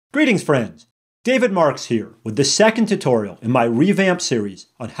Greetings friends, David Marks here with the second tutorial in my revamped series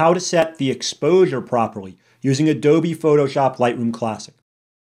on how to set the exposure properly using Adobe Photoshop Lightroom Classic.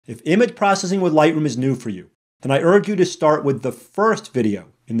 If image processing with Lightroom is new for you, then I urge you to start with the first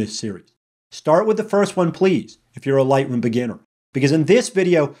video in this series. Start with the first one please, if you're a Lightroom beginner, because in this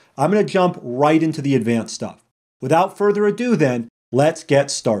video, I'm going to jump right into the advanced stuff. Without further ado then, let's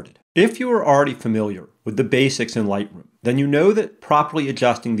get started. If you are already familiar with the basics in Lightroom, then you know that properly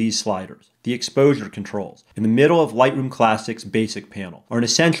adjusting these sliders, the exposure controls, in the middle of Lightroom Classic's basic panel are an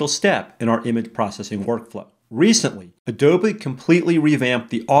essential step in our image processing workflow. Recently, Adobe completely revamped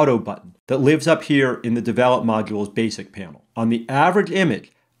the Auto button that lives up here in the Develop module's basic panel. On the average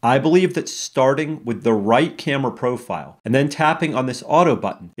image, I believe that starting with the right camera profile and then tapping on this Auto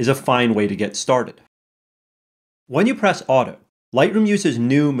button is a fine way to get started. When you press Auto, Lightroom uses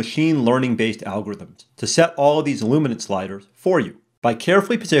new machine learning-based algorithms to set all of these luminance sliders for you. By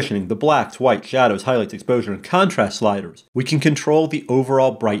carefully positioning the blacks, whites, shadows, highlights, exposure, and contrast sliders, we can control the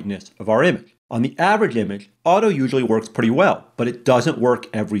overall brightness of our image. On the average image, Auto usually works pretty well, but it doesn't work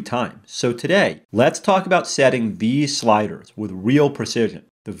every time. So today, let's talk about setting these sliders with real precision.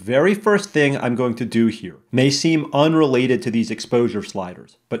 The very first thing I'm going to do here may seem unrelated to these exposure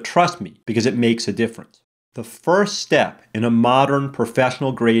sliders, but trust me, because it makes a difference. The first step in a modern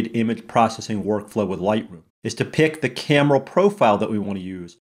professional-grade image processing workflow with Lightroom is to pick the camera profile that we want to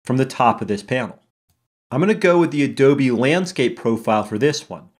use from the top of this panel. I'm going to go with the Adobe Landscape profile for this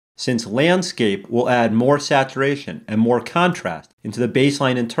one, since Landscape will add more saturation and more contrast into the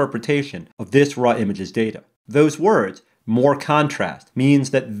baseline interpretation of this raw image's data. Those words, more contrast,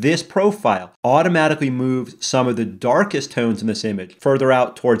 means that this profile automatically moves some of the darkest tones in this image further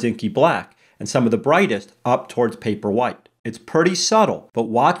out towards inky black, and some of the brightest up towards paper white. It's pretty subtle, but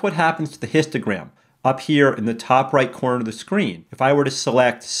watch what happens to the histogram up here in the top right corner of the screen if I were to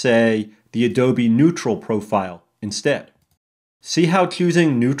select, say, the Adobe Neutral profile instead. See how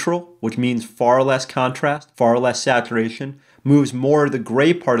choosing neutral, which means far less contrast, far less saturation, moves more of the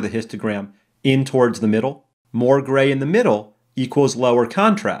gray part of the histogram in towards the middle? More gray in the middle equals lower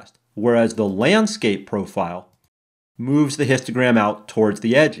contrast, whereas the Landscape profile moves the histogram out towards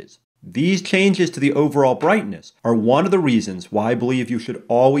the edges. These changes to the overall brightness are one of the reasons why I believe you should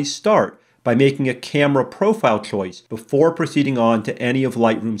always start by making a camera profile choice before proceeding on to any of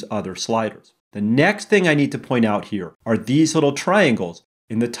Lightroom's other sliders. The next thing I need to point out here are these little triangles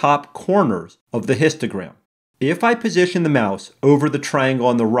in the top corners of the histogram. If I position the mouse over the triangle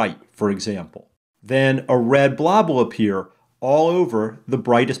on the right, for example, then a red blob will appear all over the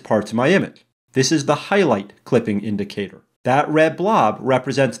brightest parts of my image. This is the highlight clipping indicator. That red blob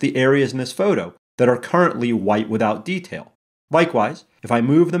represents the areas in this photo that are currently white without detail. Likewise, if I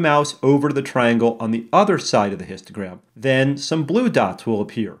move the mouse over the triangle on the other side of the histogram, then some blue dots will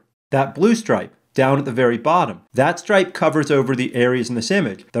appear. That blue stripe down at the very bottom, that stripe covers over the areas in this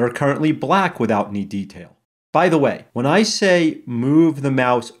image that are currently black without any detail. By the way, when I say move the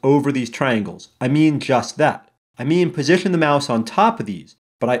mouse over these triangles, I mean just that. I mean position the mouse on top of these,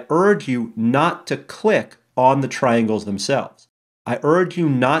 but I urge you not to click on the triangles themselves. I urge you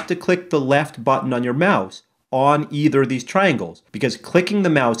not to click the left button on your mouse on either of these triangles because clicking the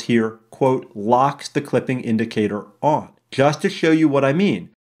mouse here, quote, locks the clipping indicator on. Just to show you what I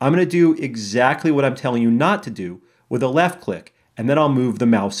mean, I'm going to do exactly what I'm telling you not to do with a left click, and then I'll move the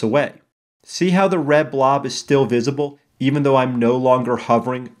mouse away. See how the red blob is still visible even though I'm no longer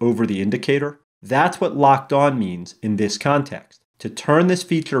hovering over the indicator? That's what locked on means in this context. To turn this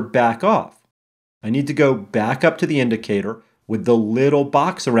feature back off, I need to go back up to the indicator with the little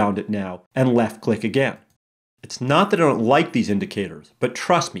box around it now and left click again. It's not that I don't like these indicators, but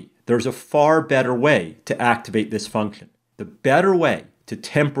trust me, there's a far better way to activate this function. The better way to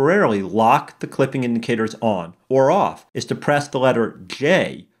temporarily lock the clipping indicators on or off is to press the letter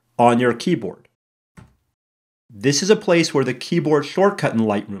J on your keyboard. This is a place where the keyboard shortcut in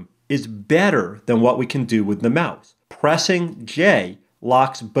Lightroom is better than what we can do with the mouse. Pressing J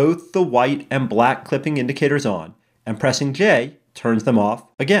locks both the white and black clipping indicators on, and pressing J turns them off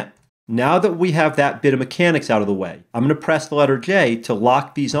again. Now that we have that bit of mechanics out of the way, I'm going to press the letter J to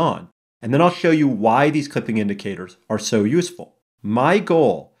lock these on, and then I'll show you why these clipping indicators are so useful. My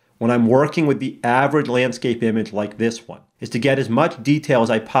goal when I'm working with the average landscape image like this one is to get as much detail as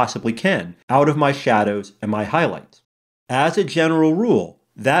I possibly can out of my shadows and my highlights. As a general rule,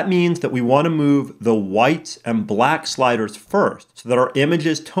 that means that we want to move the whites and black sliders first so that our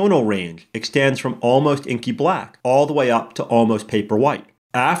image's tonal range extends from almost inky black all the way up to almost paper white.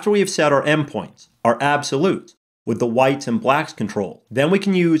 After we have set our endpoints, our absolutes, with the whites and blacks control. Then we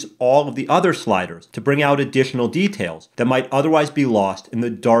can use all of the other sliders to bring out additional details that might otherwise be lost in the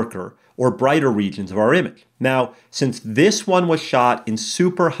darker or brighter regions of our image. Now, since this one was shot in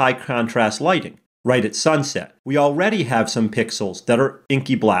super high contrast lighting, right at sunset, we already have some pixels that are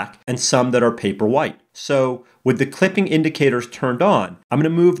inky black and some that are paper white. So with the clipping indicators turned on, I'm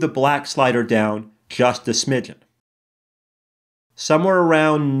going to move the black slider down just a smidgen. Somewhere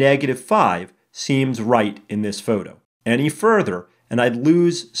around -5 seems right in this photo. Any further, and I'd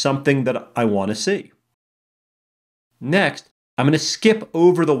lose something that I want to see. Next, I'm going to skip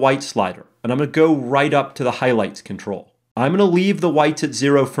over the white slider, and I'm going to go right up to the highlights control. I'm going to leave the whites at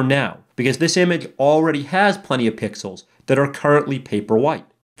 0 for now, because this image already has plenty of pixels that are currently paper white.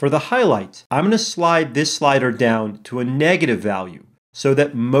 For the highlights, I'm going to slide this slider down to a negative value so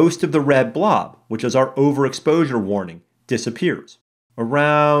that most of the red blob, which is our overexposure warning, disappears.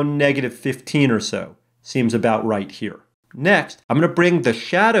 Around -15 or so seems about right here. Next, I'm going to bring the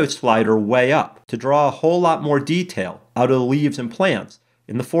shadow slider way up to draw a whole lot more detail out of the leaves and plants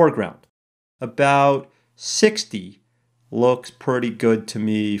in the foreground. About 60 looks pretty good to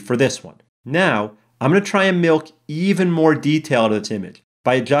me for this one. Now, I'm going to try and milk even more detail out of this image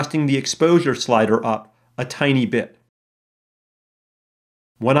by adjusting the exposure slider up a tiny bit.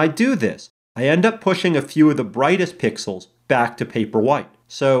 When I do this, I end up pushing a few of the brightest pixels back to paper white.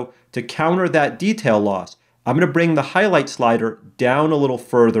 So to counter that detail loss, I'm going to bring the highlight slider down a little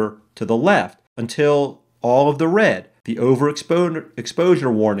further to the left until all of the red, the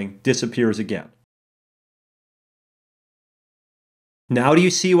overexposure warning, disappears again. Now do you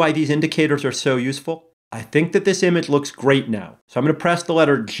see why these indicators are so useful? I think that this image looks great now. So I'm going to press the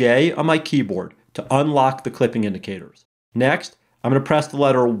letter J on my keyboard to unlock the clipping indicators. Next, I'm going to press the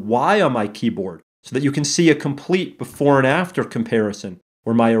letter Y on my keyboard so that you can see a complete before and after comparison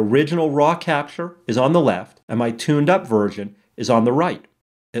where my original raw capture is on the left and my tuned up version is on the right.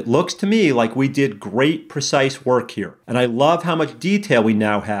 It looks to me like we did great precise work here, and I love how much detail we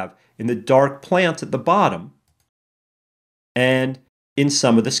now have in the dark plants at the bottom and in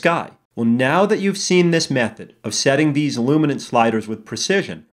some of the sky. Well, now that you've seen this method of setting these luminance sliders with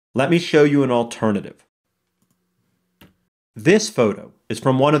precision, let me show you an alternative. This photo is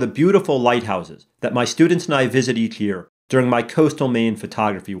from one of the beautiful lighthouses that my students and I visit each year during my coastal Maine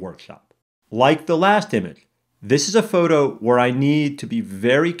photography workshop. Like the last image, this is a photo where I need to be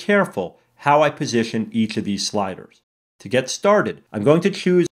very careful how I position each of these sliders. To get started, I'm going to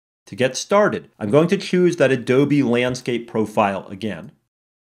choose that Adobe landscape profile again.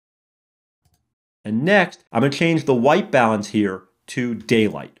 And next, I'm going to change the white balance here to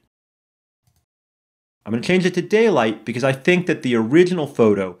daylight. I'm going to change it to daylight because I think that the original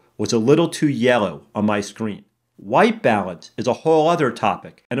photo was a little too yellow on my screen. White balance is a whole other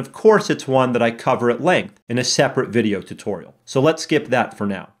topic, and of course it's one that I cover at length in a separate video tutorial. So let's skip that for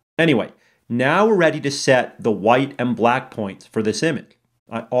now. Anyway, now we're ready to set the white and black points for this image.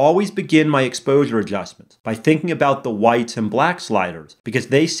 I always begin my exposure adjustments by thinking about the whites and black sliders because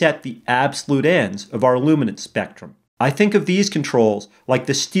they set the absolute ends of our luminance spectrum. I think of these controls like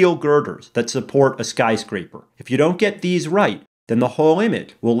the steel girders that support a skyscraper. If you don't get these right, then the whole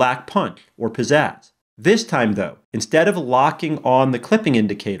image will lack punch or pizzazz. This time though, instead of locking on the clipping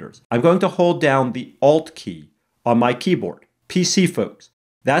indicators, I'm going to hold down the Alt key on my keyboard. PC folks,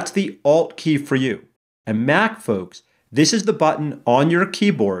 that's the Alt key for you. And Mac folks, this is the button on your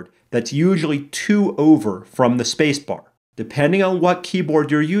keyboard that's usually 2 over from the spacebar. Depending on what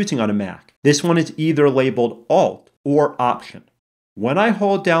keyboard you're using on a Mac, this one is either labeled Alt or Option. When I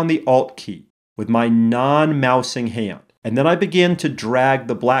hold down the Alt key with my non-mousing hand, and then I begin to drag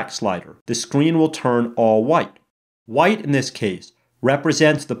the black slider, the screen will turn all white. White in this case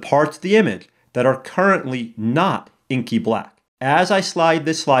represents the parts of the image that are currently not inky black. As I slide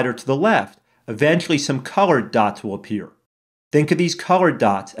this slider to the left, eventually some colored dots will appear. Think of these colored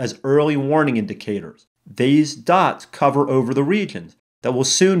dots as early warning indicators. These dots cover over the regions that will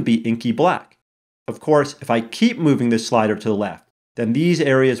soon be inky black. Of course, if I keep moving this slider to the left, then these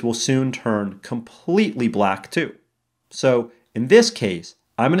areas will soon turn completely black too. So in this case,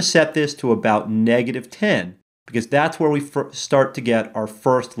 I'm going to set this to about -10 because that's where we start to get our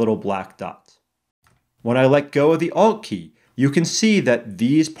first little black dots. When I let go of the Alt key, you can see that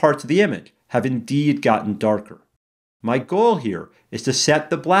these parts of the image have indeed gotten darker. My goal here is to set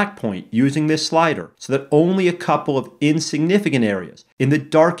the black point using this slider so that only a couple of insignificant areas in the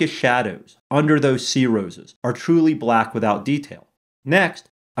darkest shadows under those sea roses are truly black without detail. Next,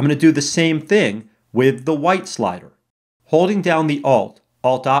 I'm going to do the same thing with the white slider. Holding down the Alt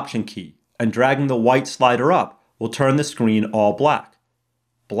Option key and dragging the white slider up will turn the screen all black.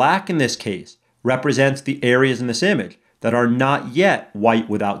 Black in this case represents the areas in this image that are not yet white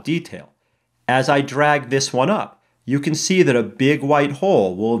without detail. As I drag this one up, you can see that a big white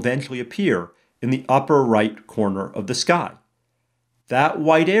hole will eventually appear in the upper right corner of the sky. That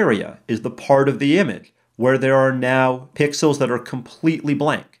white area is the part of the image where there are now pixels that are completely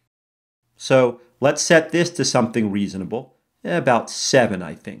blank. So let's set this to something reasonable. About 7,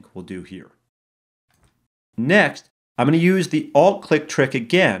 I think, we'll do here. Next, I'm going to use the Alt-click trick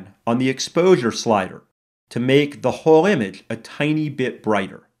again on the exposure slider to make the whole image a tiny bit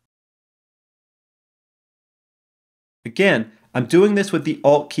brighter. Again, I'm doing this with the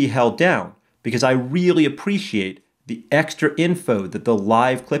Alt key held down because I really appreciate the extra info that the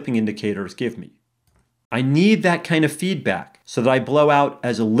live clipping indicators give me. I need that kind of feedback so that I blow out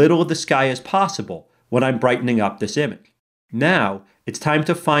as little of the sky as possible when I'm brightening up this image. Now, it's time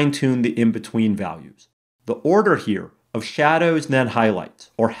to fine-tune the in-between values. The order here of shadows then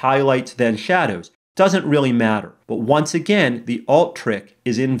highlights, or highlights then shadows, doesn't really matter, but once again, the Alt trick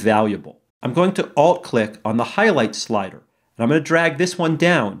is invaluable. I'm going to Alt-click on the highlight slider, and I'm going to drag this one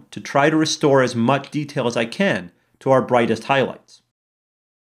down to try to restore as much detail as I can to our brightest highlights.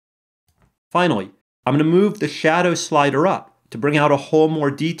 Finally, I'm going to move the shadow slider up to bring out a whole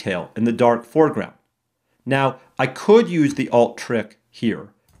more detail in the dark foreground. Now, I could use the Alt trick here,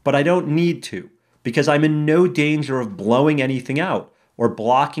 but I don't need to because I'm in no danger of blowing anything out or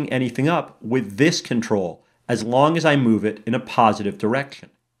blocking anything up with this control as long as I move it in a positive direction.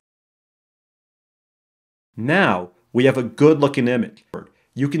 Now, we have a good-looking image.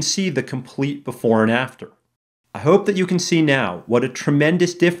 You can see the complete before and after. I hope that you can see now what a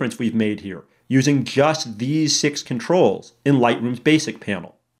tremendous difference we've made here using just these 6 controls in Lightroom's basic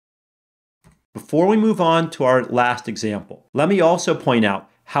panel. Before we move on to our last example, let me also point out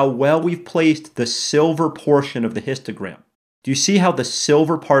how well we've placed the silver portion of the histogram. Do you see how the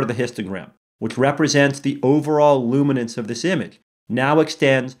silver part of the histogram, which represents the overall luminance of this image, now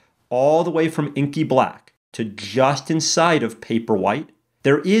extends all the way from inky black to just inside of paper white?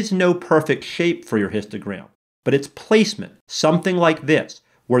 There is no perfect shape for your histogram, but its placement, something like this,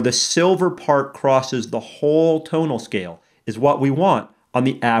 where the silver part crosses the whole tonal scale, is what we want on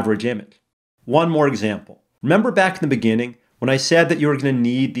the average image. One more example. Remember back in the beginning when I said that you were going to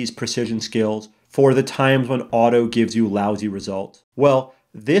need these precision skills for the times when auto gives you lousy results? Well,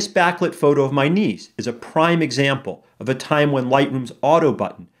 this backlit photo of my niece is a prime example of a time when Lightroom's auto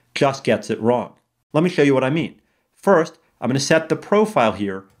button just gets it wrong. Let me show you what I mean. First, I'm going to set the profile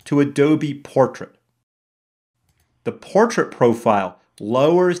here to Adobe Portrait. The portrait profile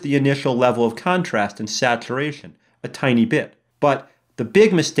lowers the initial level of contrast and saturation a tiny bit, but the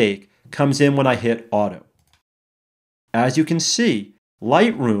big mistake comes in when I hit auto. As you can see,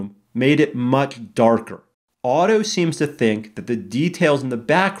 Lightroom made it much darker. Auto seems to think that the details in the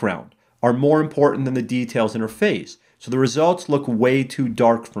background are more important than the details in her face, so the results look way too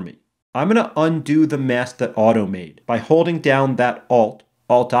dark for me. I'm going to undo the mess that Auto made by holding down that Alt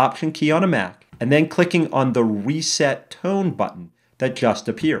Option key on a Mac and then clicking on the Reset Tone button that just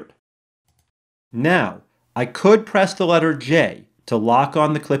appeared. Now, I could press the letter J to lock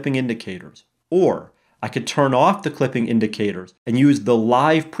on the clipping indicators, or I could turn off the clipping indicators and use the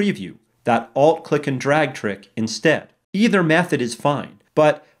live preview, that Alt click and drag trick instead. Either method is fine,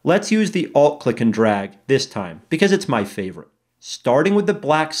 but let's use the Alt click and drag this time because it's my favorite. Starting with the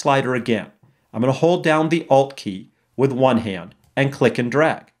black slider again, I'm going to hold down the Alt key with one hand and click and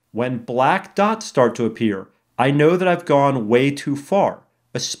drag. When black dots start to appear, I know that I've gone way too far,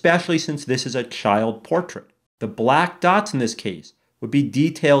 especially since this is a child portrait. The black dots in this case would be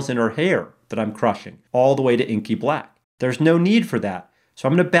details in her hair that I'm crushing all the way to inky black. There's no need for that, so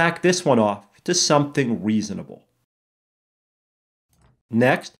I'm going to back this one off to something reasonable.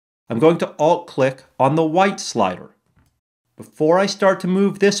 Next, I'm going to Alt-click on the white slider. Before I start to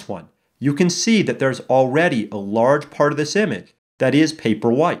move this one, you can see that there's already a large part of this image that is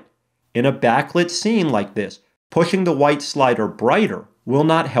paper white. In a backlit scene like this, pushing the white slider brighter will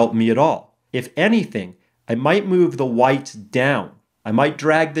not help me at all. If anything, I might move the whites down. I might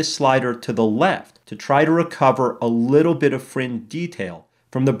drag this slider to the left to try to recover a little bit of fringe detail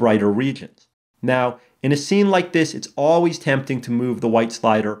from the brighter regions. Now, in a scene like this, it's always tempting to move the white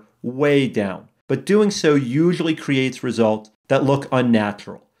slider way down, but doing so usually creates results that look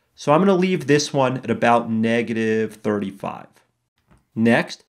unnatural. So I'm going to leave this one at about -35.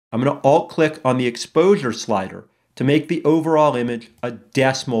 Next, I'm going to Alt-click on the exposure slider to make the overall image a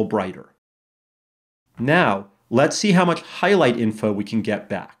decimal brighter. Now, let's see how much highlight info we can get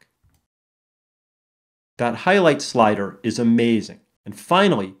back. That highlight slider is amazing. And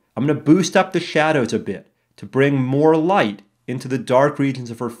finally, I'm going to boost up the shadows a bit to bring more light into the dark regions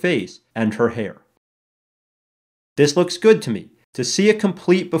of her face and her hair. This looks good to me. To see a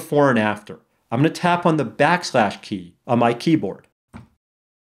complete before and after, I'm going to tap on the backslash key on my keyboard.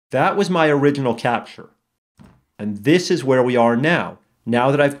 That was my original capture. And this is where we are now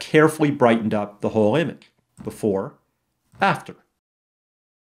that I've carefully brightened up the whole image. Before, after.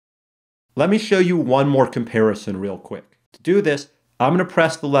 Let me show you one more comparison real quick. To do this, I'm going to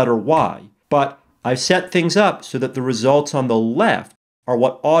press the letter Y, but I've set things up so that the results on the left are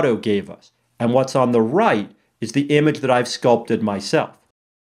what Auto gave us, and what's on the right is the image that I've sculpted myself.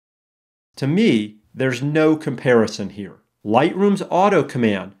 To me, there's no comparison here. Lightroom's Auto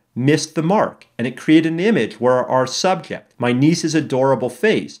command missed the mark, and it created an image where our subject, my niece's adorable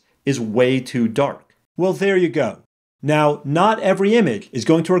face, is way too dark. Well, there you go. Now, not every image is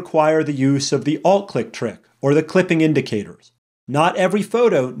going to require the use of the alt-click trick or the clipping indicators. Not every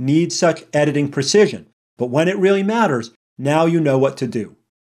photo needs such editing precision, but when it really matters, now you know what to do.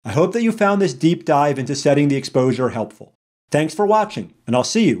 I hope that you found this deep dive into setting the exposure helpful. Thanks for watching, and I'll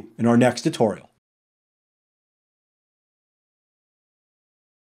see you in our next tutorial.